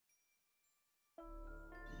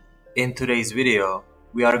In today's video,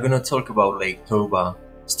 we are gonna talk about Lake Toba,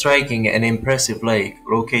 striking an impressive lake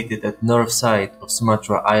located at north side of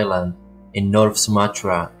Sumatra Island in North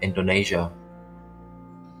Sumatra, Indonesia.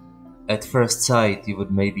 At first sight, you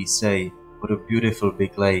would maybe say, what a beautiful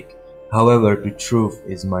big lake. However, the truth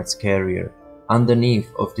is much scarier. Underneath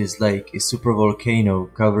of this lake is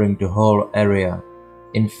supervolcano covering the whole area.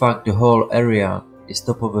 In fact, the whole area is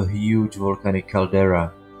top of a huge volcanic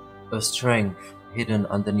caldera. A strength hidden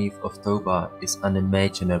underneath of Toba is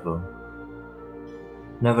unimaginable.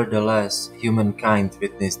 Nevertheless, humankind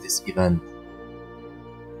witnessed this event.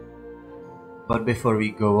 But before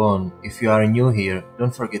we go on, if you are new here,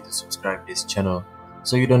 don't forget to subscribe this channel,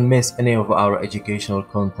 so you don't miss any of our educational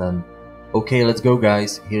content. Okay, let's go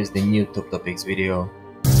guys, here's the new Top Topics video.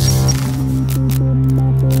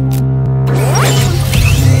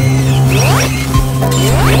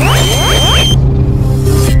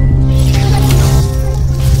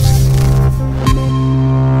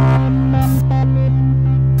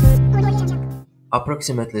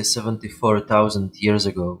 Approximately 74,000 years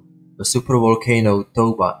ago, the supervolcano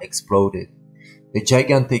Toba exploded. The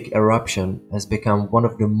gigantic eruption has become one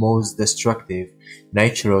of the most destructive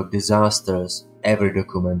natural disasters ever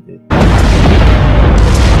documented.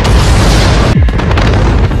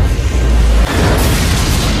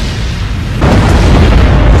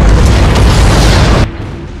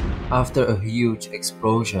 After a huge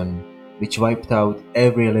explosion, which wiped out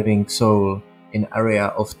every living soul in an area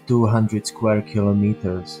of 200 square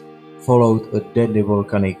kilometers, followed a deadly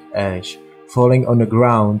volcanic ash falling on the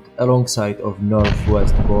ground alongside of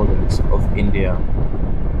northwest borders of India.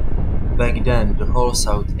 Back then, the whole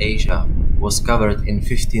South Asia was covered in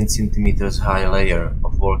 15 centimeters high layer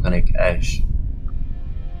of volcanic ash.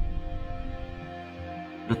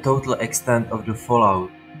 The total extent of the fallout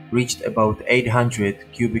reached about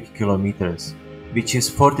 800 cubic kilometers, which is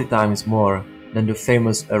 40 times more than the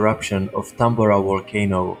famous eruption of Tambora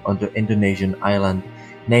volcano on the Indonesian island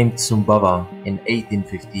named Sumbawa in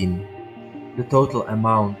 1815. The total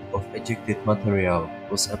amount of ejected material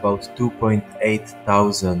was about 2.8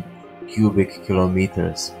 thousand cubic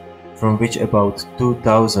kilometers, from which about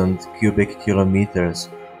 2,000 cubic kilometers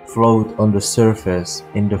flowed on the surface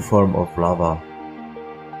in the form of lava.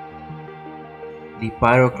 The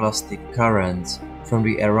pyroclastic currents from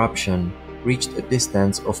the eruption reached a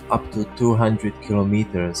distance of up to 200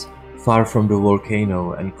 kilometers far from the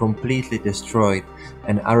volcano and completely destroyed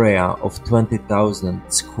an area of 20,000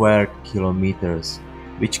 square kilometers,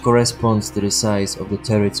 which corresponds to the size of the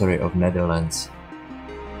territory of Netherlands.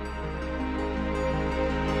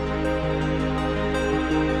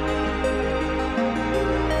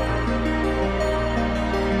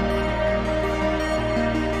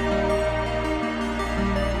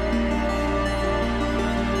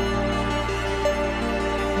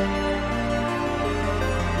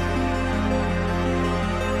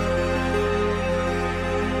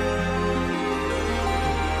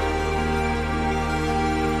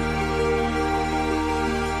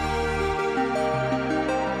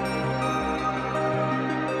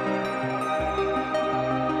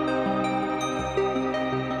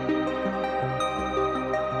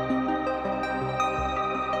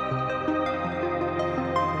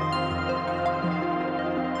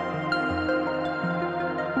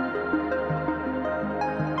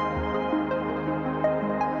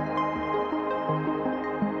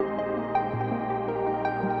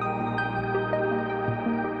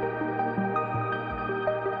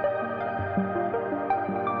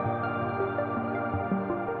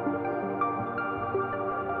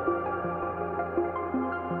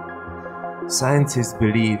 Scientists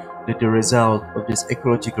believe that the result of this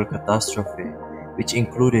ecological catastrophe, which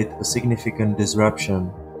included a significant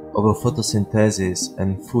disruption of a photosynthesis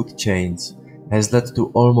and food chains, has led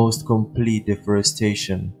to almost complete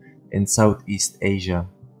deforestation in Southeast Asia.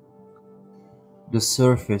 The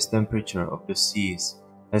surface temperature of the seas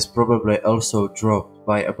has probably also dropped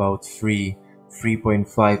by about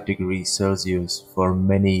 3.5 degrees Celsius for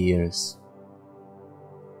many years.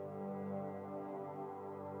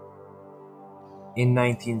 In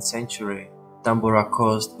 19th century, Tambora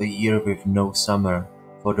caused a year with no summer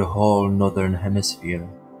for the whole northern hemisphere.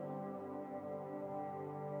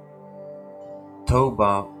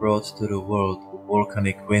 Toba brought to the world a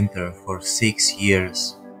volcanic winter for 6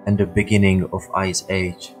 years and the beginning of Ice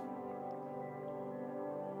Age.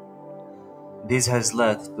 This has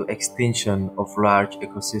led to extinction of large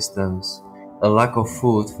ecosystems, a lack of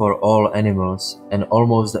food for all animals, and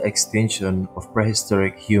almost the extinction of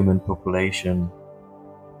prehistoric human population.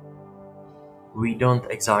 We don't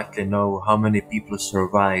exactly know how many people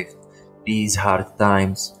survived these hard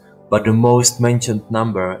times, but the most mentioned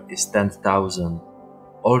number is 10,000.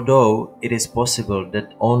 Although it is possible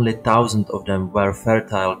that only 1,000 of them were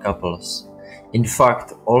fertile couples. In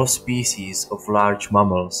fact, all species of large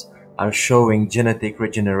mammals are showing genetic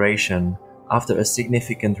regeneration after a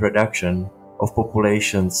significant reduction of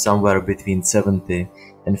populations somewhere between 70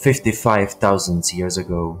 and 55,000 years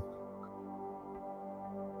ago.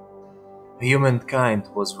 Humankind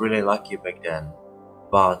was really lucky back then,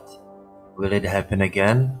 but will it happen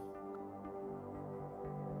again?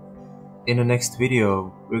 In the next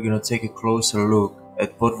video, we're gonna take a closer look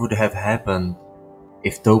at what would have happened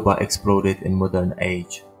if TOBA exploded in modern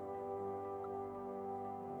age.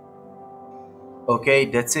 Okay,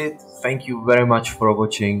 that's it. Thank you very much for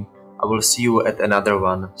watching. I will see you at another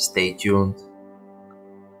one. Stay tuned.